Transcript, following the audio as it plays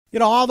You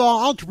know, all the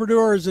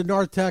entrepreneurs in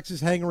North Texas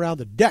hang around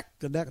the deck.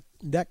 The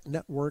deck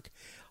Network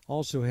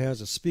also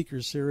has a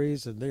speaker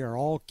series, and they are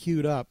all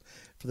queued up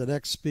for the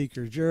next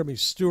speaker. Jeremy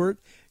Stewart,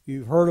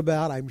 you've heard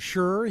about, I'm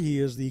sure. He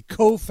is the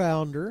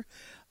co-founder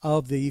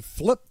of the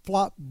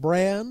flip-flop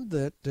brand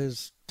that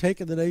has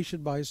taken the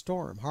nation by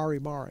storm, Hari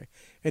Mari.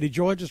 And he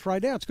joins us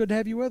right now. It's good to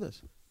have you with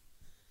us.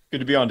 Good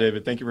to be on,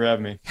 David. Thank you for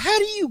having me. How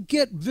do you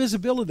get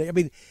visibility? I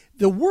mean,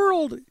 the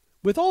world,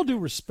 with all due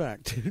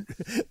respect,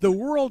 the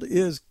world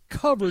is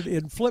covered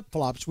in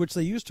flip-flops, which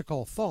they used to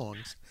call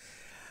thongs.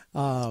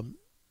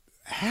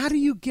 How do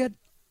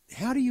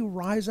you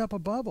rise up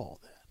above all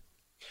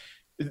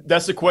that?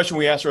 That's the question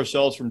we asked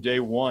ourselves from day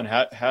one.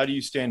 How do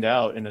you stand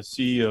out in a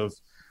sea of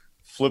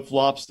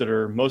flip-flops that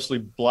are mostly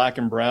black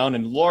and brown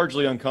and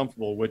largely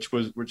uncomfortable, which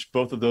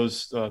both of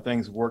those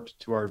things worked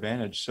to our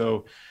advantage.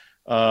 So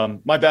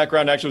my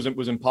background actually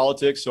was in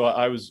politics. So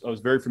I was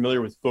very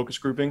familiar with focus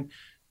grouping.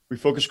 We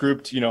focus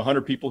grouped,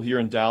 100 people here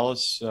in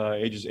Dallas,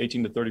 ages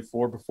 18 to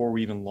 34 before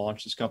we even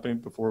launched this company,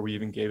 before we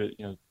even gave it,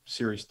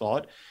 serious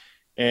thought.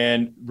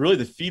 And really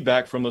the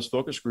feedback from those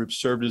focus groups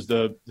served as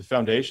the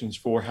foundations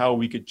for how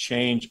we could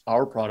change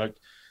our product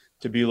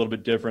to be a little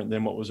bit different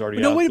than what was already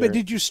out there. No, wait a minute.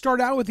 Did you start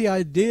out with the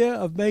idea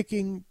of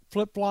making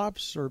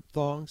flip-flops or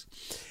thongs?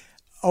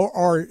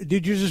 Or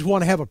did you just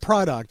want to have a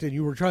product and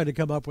you were trying to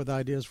come up with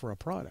ideas for a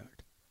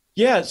product?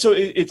 Yeah, so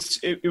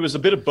it was a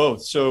bit of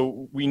both.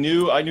 So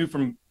I knew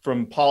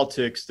from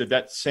politics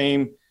that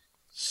same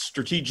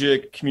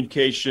strategic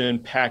communication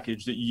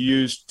package that you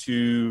use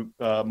to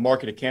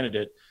market a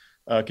candidate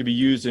could be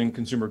used in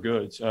consumer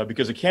goods,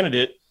 because a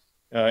candidate,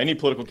 any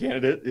political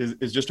candidate,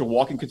 is just a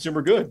walking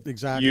consumer good.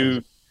 Exactly.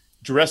 You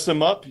dress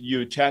them up,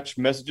 you attach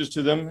messages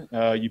to them,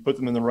 you put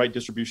them in the right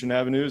distribution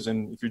avenues,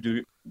 and if you do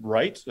it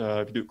right,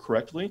 if you do it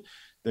correctly,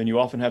 then you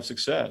often have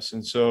success.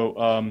 And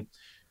so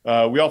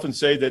we often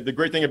say that the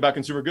great thing about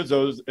consumer goods,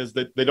 though, is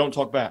that they don't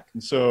talk back.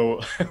 And so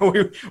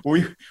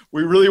we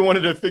really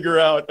wanted to figure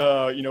out,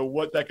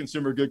 what that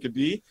consumer good could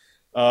be.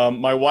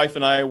 My wife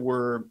and I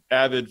were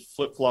avid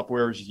flip-flop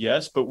wearers,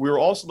 yes, but we were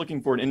also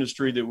looking for an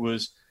industry that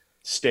was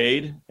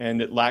staid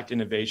and that lacked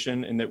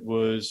innovation and that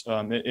was,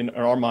 in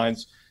our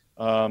minds,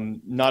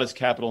 not as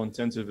capital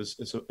intensive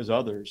as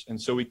others. And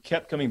so we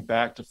kept coming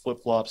back to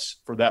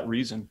flip-flops for that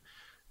reason.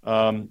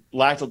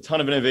 Lacked a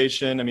ton of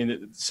innovation. I mean,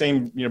 the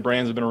same,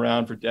 brands have been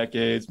around for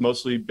decades,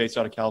 mostly based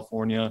out of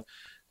California.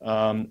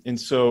 And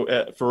so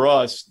for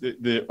us,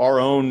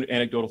 our own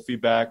anecdotal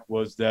feedback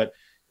was that,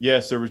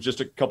 yes, there was just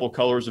a couple of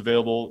colors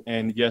available,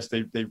 and yes,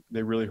 they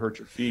really hurt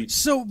your feet.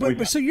 So,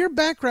 so your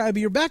background,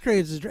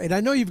 is, and I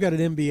know you've got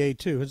an MBA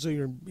too, and so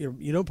you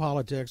know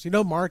politics, you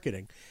know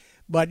marketing,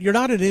 but you're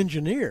not an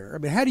engineer. I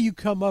mean, how do you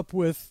come up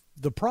with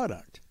the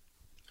product,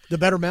 the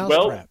better mousetrap?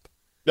 Well,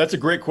 that's a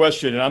great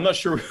question, and I'm not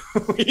sure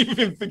we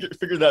even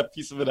figured that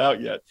piece of it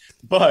out yet.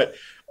 But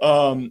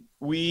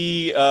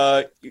we,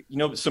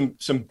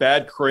 some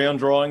bad crayon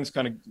drawings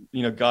kind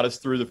of, got us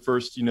through the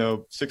first,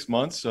 6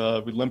 months.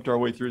 We limped our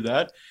way through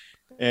that,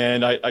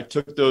 and I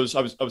took those.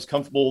 I was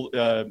comfortable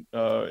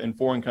in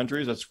foreign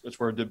countries. That's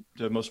where I did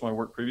most of my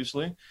work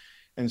previously,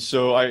 and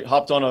so I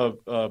hopped on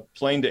a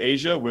plane to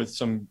Asia with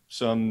some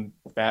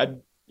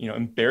bad,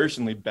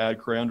 embarrassingly bad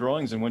crayon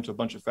drawings, and went to a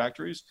bunch of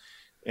factories.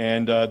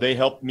 And they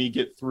helped me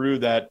get through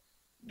that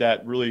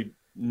really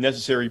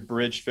necessary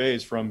bridge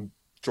phase from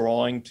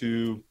drawing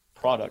to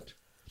product.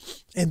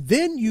 And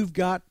then you've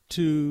got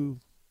to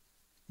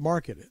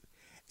market it.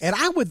 And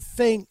I would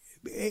think,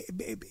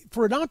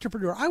 for an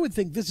entrepreneur, I would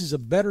think this is a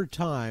better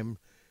time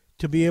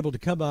to be able to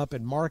come up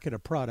and market a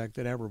product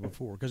than ever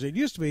before. Because it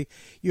used to be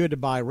you had to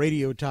buy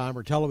radio time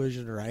or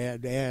television or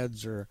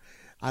ads or,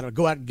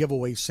 go out and give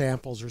away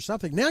samples or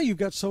something. Now you've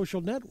got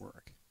social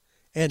network.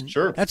 And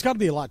sure, that's got to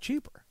be a lot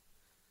cheaper.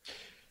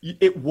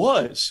 It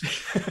was.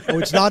 Oh,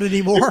 it's not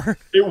anymore?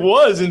 It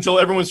was until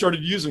everyone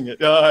started using it.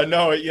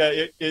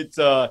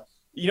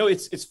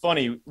 It's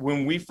funny.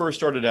 When we first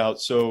started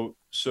out, so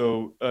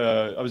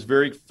I was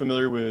very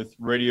familiar with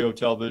radio,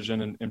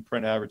 television, and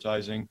print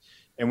advertising.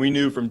 And we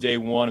knew from day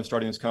one of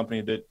starting this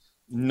company that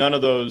none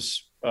of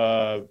those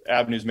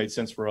avenues made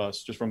sense for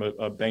us, just from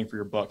a bang for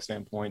your buck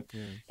standpoint.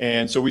 Mm.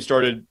 And so we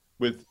started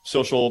with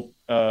social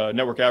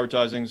network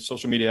advertising,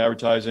 social media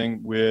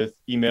advertising, with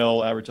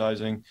email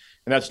advertising.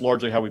 And that's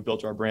largely how we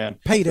built our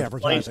brand. Paid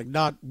advertising,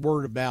 not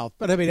word of mouth,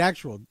 but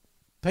actual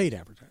paid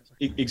advertising.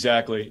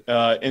 Exactly.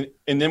 And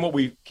then what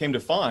we came to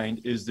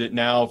find is that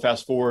now,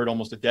 fast forward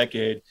almost a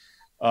decade,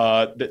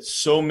 that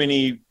so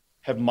many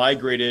have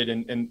migrated,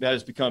 and that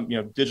has become,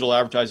 digital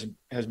advertising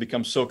has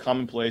become so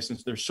commonplace, and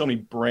there's so many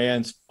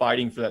brands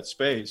fighting for that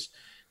space,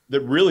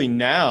 that really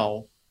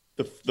now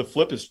the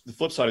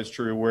flip side is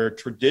true, where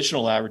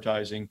traditional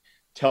advertising,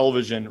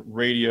 television,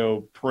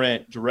 radio,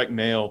 print, direct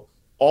mail,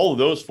 all of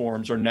those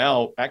forms are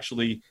now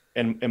actually,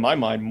 in my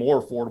mind,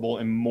 more affordable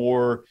and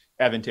more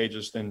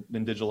advantageous than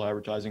digital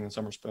advertising in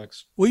some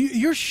respects. Well,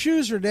 your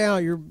shoes are now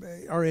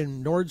are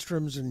in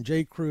Nordstrom's and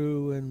J.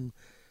 Crew and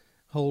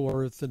Whole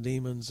Earth and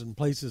Neiman's and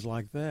places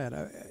like that.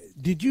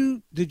 Did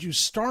you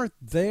start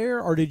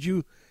there, or did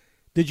you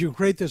Did you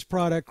create this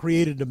product,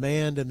 create a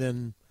demand, and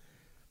then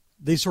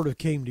they sort of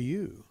came to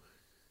you?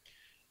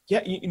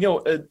 Yeah,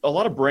 a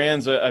lot of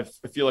brands, I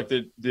feel like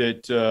I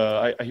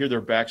hear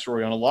their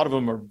backstory on. A lot of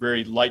them are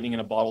very lightning in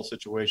a bottle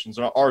situations.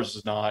 Ours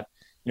is not.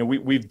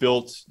 We've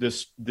built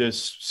this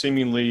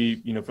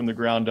seemingly, from the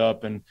ground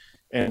up and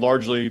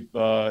largely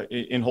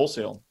in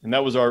wholesale, and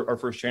that was our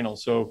first channel.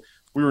 So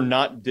we were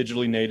not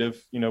digitally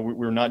native. We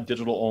were not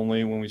digital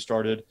only when we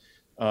started.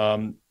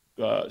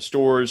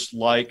 Stores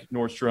like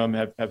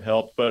Nordstrom have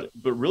helped, but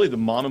really the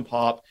mom and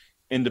pop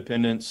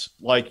independents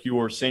like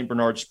your St.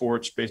 Bernard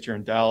Sports based here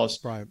in Dallas,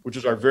 right, which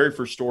is our very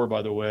first store,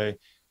 by the way.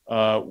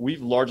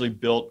 We've largely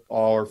built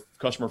our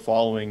customer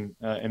following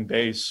and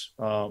base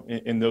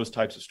in those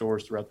types of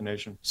stores throughout the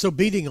nation. So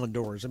beating on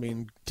doors,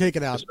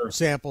 taking out Yes,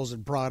 samples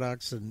and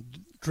products and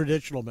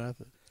traditional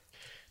method.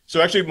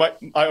 So actually,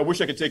 I wish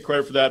I could take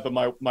credit for that, but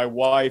my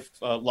wife,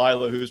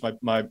 Lila, who's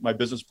my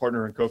business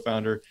partner and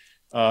co-founder,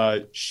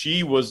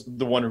 she was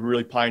the one who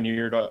really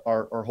pioneered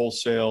our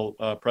wholesale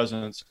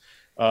presence.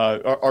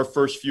 Our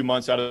first few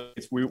months out of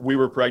it, we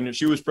were pregnant.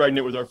 She was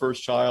pregnant with our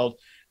first child,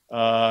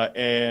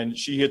 and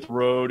she hit the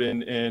road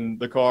in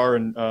the car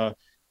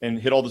and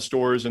hit all the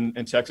stores in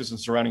Texas and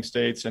surrounding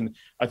states. And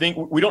I think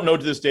we don't know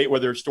to this date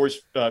whether stores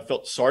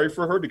felt sorry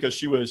for her because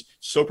she was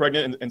so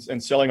pregnant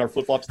and selling our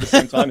flip-flops at the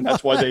same time, and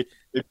that's why they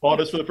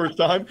bought us for the first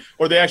time,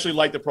 or they actually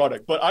liked the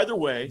product. But either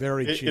way,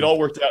 it all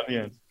worked out in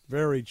the end.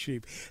 Very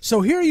cheap.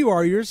 So here you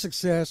are, your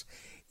success.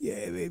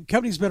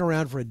 Company's been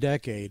around for a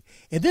decade,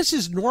 and this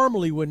is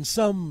normally when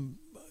some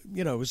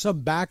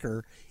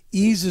backer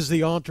eases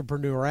the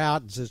entrepreneur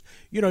out and says,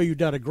 you've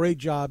done a great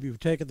job, you've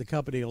taken the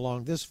company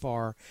along this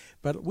far,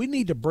 but we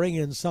need to bring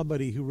in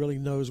somebody who really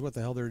knows what the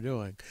hell they're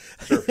doing.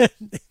 Sure.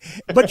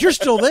 But you're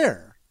still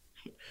there.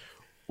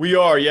 We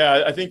are,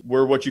 yeah. I think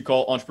we're what you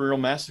call entrepreneurial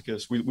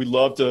masochists. We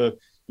love to,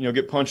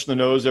 get punched in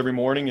the nose every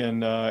morning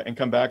and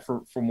come back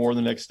for more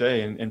the next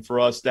day. And for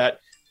us, that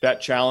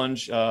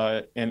challenge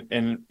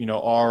and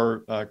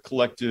our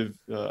collective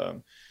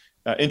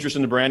interest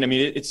in the brand,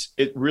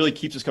 it really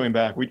keeps us coming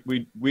back.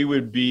 We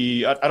would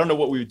be, I don't know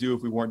what we would do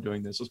if we weren't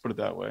doing this. Let's put it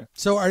that way.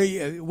 So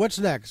what's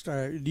next?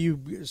 Do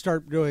you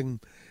start doing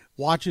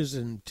watches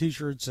and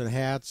T-shirts and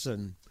hats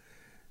and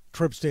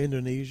trips to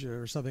Indonesia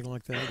or something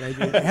like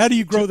that? How do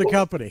you grow the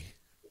company?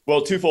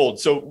 Well,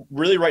 twofold. So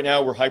really right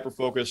now we're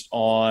hyper-focused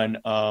on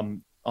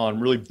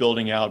really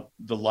building out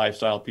the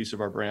lifestyle piece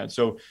of our brand.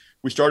 So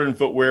we started in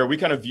footwear. We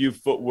kind of view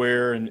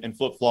footwear and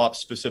flip-flops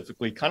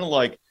specifically kind of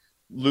like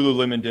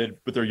Lululemon did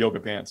with their yoga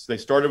pants. They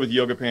started with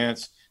yoga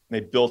pants and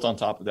they built on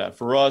top of that.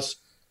 For us,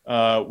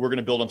 we're going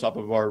to build on top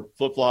of our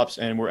flip-flops,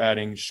 and we're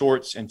adding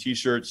shorts and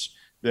T-shirts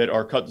that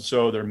are cut to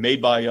sew. They're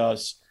made by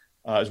us,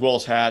 as well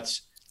as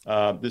hats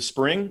this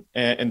spring.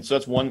 And so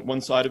that's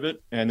one side of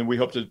it. And then we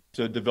hope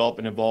to develop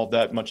and evolve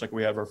that much like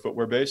we have our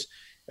footwear base.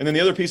 And then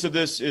the other piece of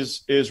this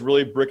is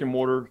really brick and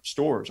mortar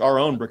stores, our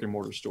own brick and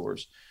mortar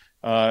stores.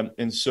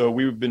 And so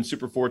we've been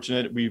super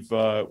fortunate. We've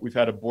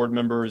had a board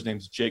member. His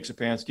name's Jake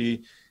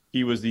Sapansky.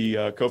 He was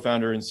the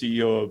co-founder and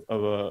CEO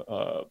of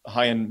a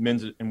high-end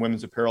men's and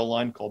women's apparel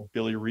line called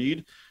Billy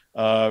Reed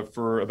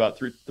for about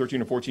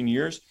 13 or 14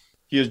 years.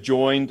 He has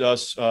joined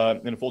us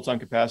in a full-time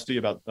capacity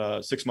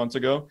about 6 months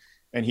ago,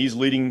 and he's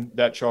leading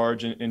that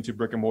charge into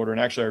brick and mortar.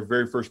 And actually, our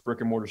very first brick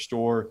and mortar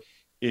store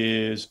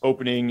is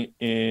opening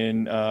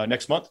in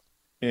next month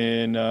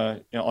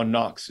on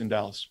Knox in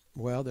Dallas.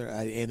 Well, there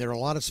are a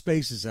lot of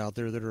spaces out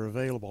there that are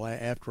available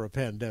after a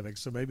pandemic.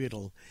 So maybe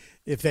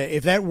if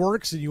that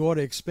works and you want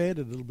to expand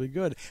it, it'll be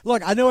good.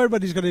 Look, I know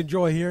everybody's going to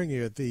enjoy hearing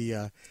you at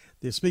the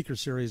speaker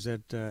series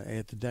at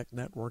the Deck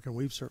Network, and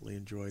we've certainly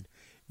enjoyed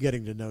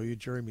getting to know you.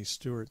 Jeremy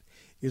Stewart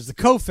is the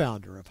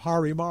co-founder of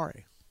Hari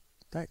Mari.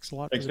 Thanks a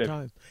lot for the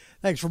time.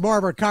 Thanks for more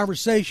of our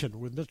conversation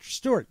with Mr.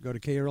 Stewart. Go to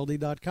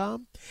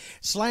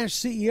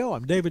KRLD.com/CEO.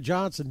 I'm David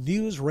Johnson,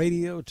 News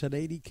Radio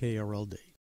 1080 KRLD.